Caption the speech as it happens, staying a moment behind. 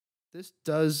This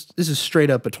is straight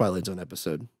up a Twilight Zone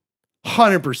episode.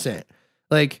 100%.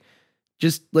 Like,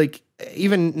 just like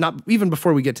even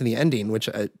before we get to the ending, which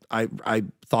I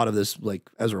thought of this like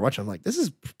as we're watching, I'm like, this is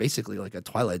basically like a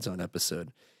Twilight Zone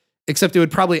episode. Except it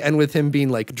would probably end with him being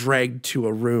like dragged to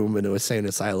a room in a insane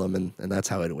asylum, and that's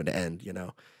how it would end, you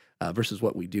know, versus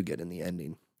what we do get in the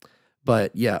ending.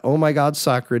 But yeah, oh my God,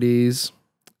 Socrates.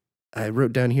 I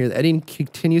wrote down here, the editing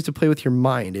continues to play with your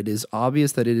mind. It is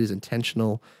obvious that it is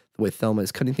intentional the way Thelma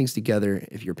is cutting things together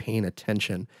if you're paying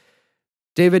attention.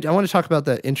 David, I want to talk about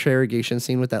that interrogation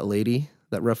scene with that lady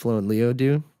that Ruffalo and Leo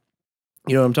do.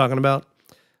 You know what I'm talking about?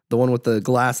 The one with the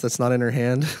glass that's not in her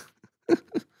hand.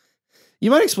 You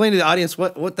might explain to the audience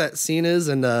what that scene is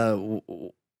and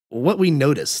what we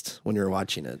noticed when you were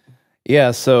watching it.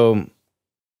 Yeah, so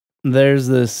there's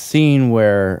this scene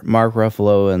where Mark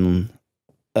Ruffalo and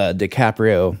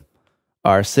DiCaprio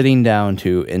are sitting down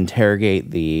to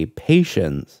interrogate the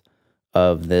patients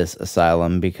of this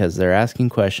asylum because they're asking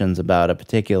questions about a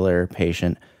particular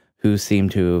patient who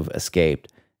seemed to have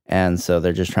escaped. And so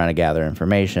they're just trying to gather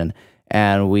information.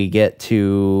 And we get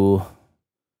to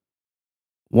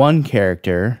one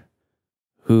character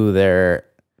who they're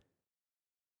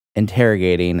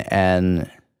interrogating, and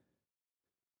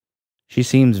she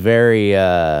seems very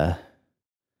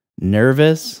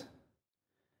nervous,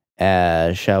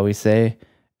 shall we say,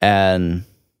 and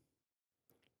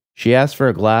she asks for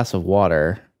a glass of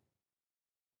water,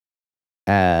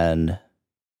 and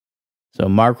so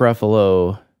Mark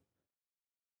Ruffalo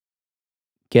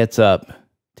gets up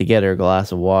to get her a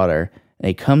glass of water, and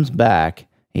he comes back,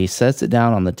 he sets it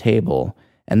down on the table,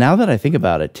 and now that I think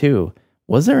about it too,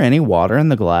 was there any water in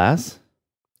the glass?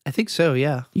 I think so,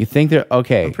 yeah. You think there?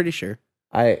 Okay. I'm pretty sure.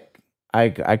 I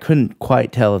couldn't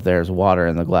quite tell if there's water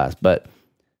in the glass, but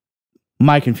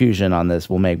my confusion on this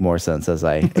will make more sense as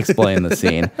I explain the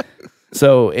scene.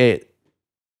 So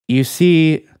you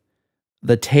see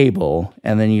the table,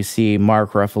 and then you see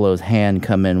Mark Ruffalo's hand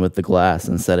come in with the glass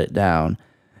and set it down,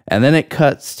 and then it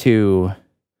cuts to,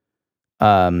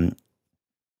 and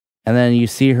then you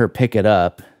see her pick it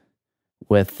up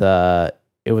with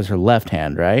it was her left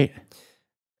hand, right?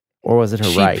 Or was it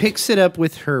her right? She picks it up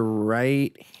with her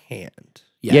right hand.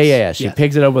 Yes. Yeah. She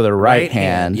picks it up with her right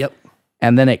hand. Yep.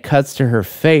 And then it cuts to her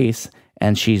face,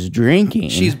 and she's drinking.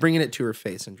 She's bringing it to her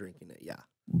face and drinking it, yeah.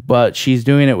 But she's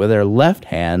doing it with her left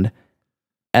hand,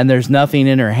 and there's nothing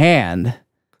in her hand.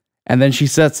 And then she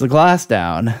sets the glass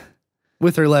down.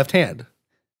 With her left hand.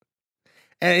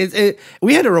 And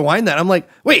we had to rewind that. I'm like,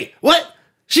 wait, what?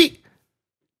 She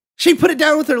put it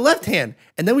down with her left hand.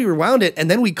 And then we rewound it, and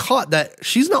then we caught that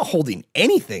she's not holding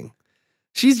anything.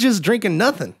 She's just drinking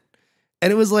nothing.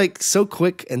 And it was like so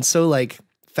quick and so like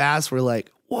fast. We're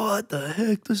like, what the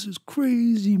heck? This is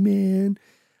crazy, man.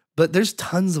 But there's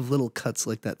tons of little cuts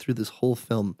like that through this whole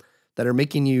film that are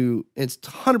making you, it's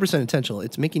 100% intentional.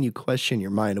 It's making you question your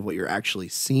mind of what you're actually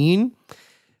seeing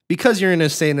because you're in an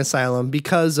insane asylum,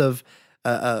 because of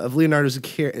Leonardo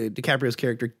DiCaprio's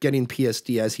character getting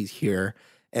PSD as he's here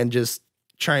and just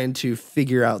trying to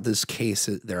figure out this case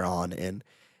that they're on. And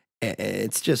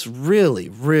it's just really,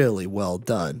 really well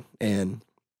done. And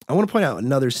I want to point out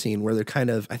another scene where they're kind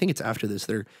of, I think it's after this,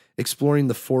 they're exploring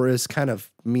the forest, kind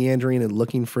of meandering and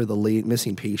looking for the late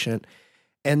missing patient.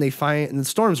 And they find, and the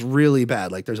storm's really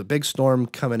bad. Like there's a big storm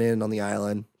coming in on the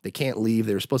island. They can't leave.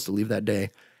 They were supposed to leave that day.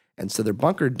 And so they're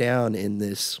bunkered down in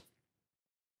this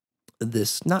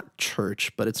not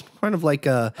church, but it's kind of like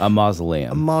a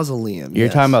mausoleum. A mausoleum. You're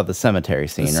talking about the cemetery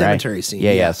scene, right? Cemetery scene.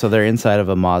 Yeah. So they're inside of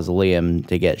a mausoleum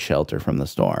to get shelter from the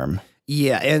storm.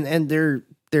 Yeah, and they're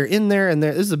in there, and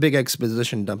this is a big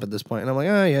exposition dump at this point. And I'm like,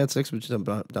 oh yeah, it's an exposition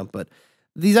dump, but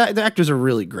the actors are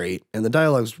really great, and the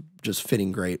dialogue's just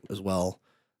fitting great as well.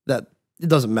 That it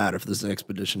doesn't matter if this is an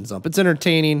exposition dump. It's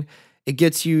entertaining. It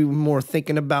gets you more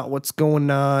thinking about what's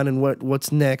going on and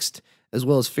what's next, as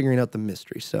well as figuring out the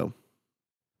mystery. So,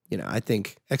 you know, I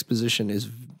think exposition is.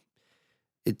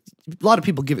 A lot of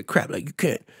people give it crap, like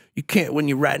you can't when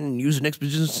you're writing use an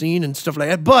exposition scene and stuff like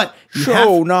that. But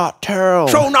show not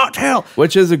tell,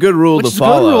 which is a good rule to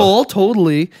follow. Good rule,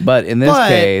 totally. But in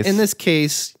this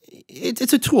case,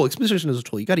 it's a tool. Exposition is a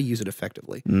tool. You got to use it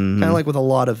effectively, kind of like with a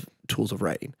lot of tools of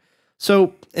writing.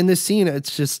 So in this scene,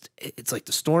 it's like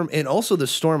the storm, and also the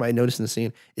storm I noticed in the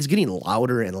scene is getting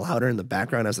louder and louder in the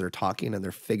background as they're talking and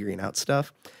they're figuring out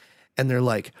stuff. And they're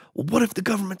like, well, what if the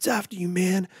government's after you,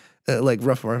 man? Like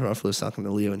Ruffalo's talking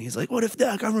to Leo, and he's like, "What if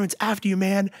the government's after you,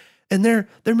 man? And they're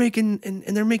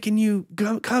making you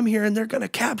come here, and they're gonna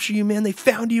capture you, man. They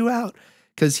found you out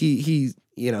because Leo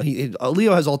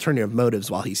has alternative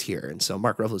motives while he's here, and so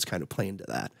Mark Ruffalo's kind of playing to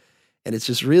that. And it's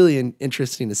just really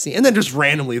interesting to see. And then just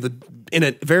randomly, in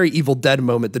a very Evil Dead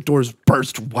moment, the doors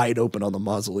burst wide open on the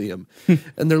mausoleum.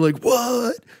 And they're like,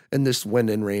 what? And this wind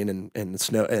and rain and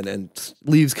snow and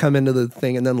leaves come into the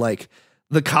thing. And then like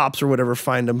the cops or whatever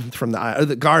find them or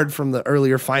the guard from the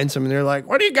earlier finds them. And they're like,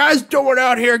 what are you guys doing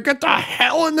out here? Get the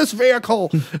hell in this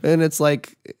vehicle. And it's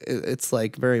like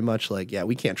very much like, yeah,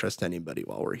 we can't trust anybody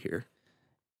while we're here.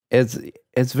 It's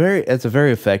a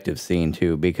very effective scene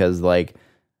too, because like,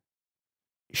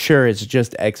 sure, it's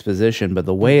just exposition, but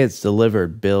the way it's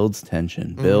delivered builds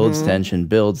tension, builds tension,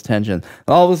 builds tension.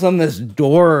 All of a sudden, this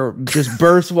door just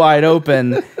bursts wide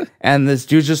open, and this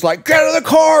dude's just like, "Get out of the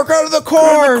car! Get out of the car!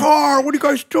 Get out of the car! What are you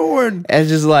guys doing?" And it's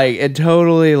just like it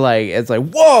totally like it's like,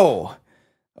 whoa,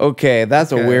 okay,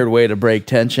 that's a weird way to break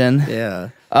tension.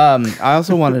 Yeah. I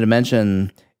also wanted to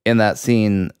mention in that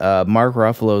scene, Mark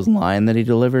Ruffalo's line that he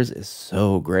delivers is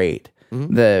so great.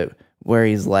 Where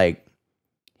he's like.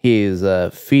 He's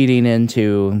feeding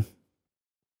into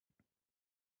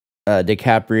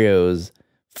DiCaprio's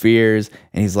fears,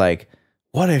 and he's like,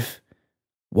 what if,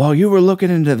 while you were looking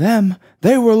into them,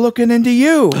 they were looking into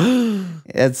you?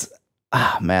 It's,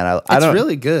 man, it's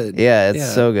really good. Yeah,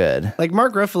 it's so good. Like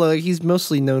Mark Ruffalo, he's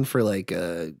mostly known for like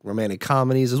romantic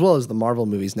comedies as well as the Marvel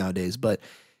movies nowadays, but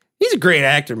he's a great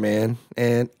actor, man.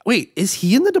 And wait, is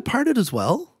he in The Departed as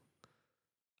well?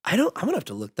 I'm gonna have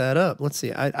to look that up. Let's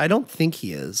see. I don't think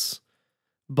he is,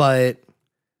 but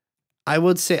I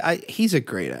would say he's a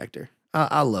great actor.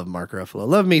 I love Mark Ruffalo.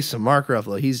 Love me some Mark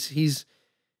Ruffalo. He's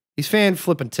fan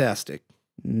flippin-tastic.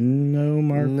 No,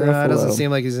 Mark Ruffalo. No, it doesn't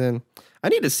seem like he's in. I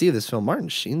need to see this film. Martin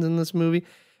Sheen's in this movie.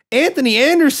 Anthony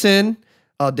Anderson.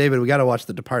 Oh, David, we got to watch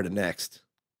The Departed next.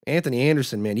 Anthony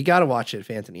Anderson, man, you got to watch it if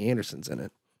Anthony Anderson's in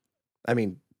it. I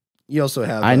mean. You also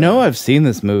have. I know I've seen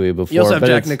this movie before. You also have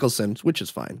Jack Nicholson, which is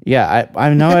fine. Yeah,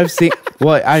 I know I've seen.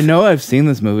 Well, I know I've seen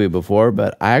this movie before,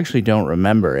 but I actually don't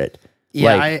remember it.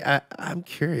 Yeah, like, I'm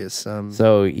curious.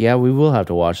 So yeah, we will have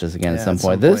to watch this again at some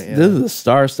point. This is a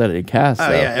star-studded cast. Oh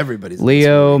yeah, everybody's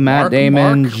Leo, Matt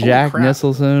Damon, Jack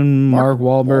Nicholson, Mark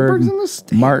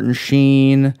Wahlberg, Martin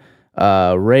Sheen,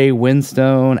 Ray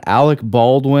Winstone, Alec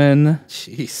Baldwin.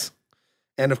 Jeez,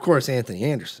 and of course Anthony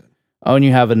Anderson. Oh, and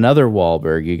you have another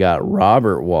Wahlberg. You got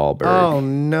Robert Wahlberg. Oh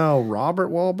no, Robert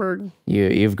Wahlberg.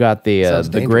 You've got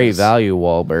the Great Value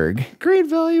Wahlberg. Great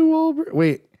Value Wahlberg.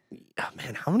 Wait, oh,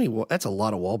 man, how many? That's a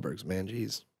lot of Wahlbergs, man.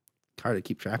 Jeez, hard to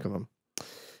keep track of them.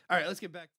 All right, let's get back.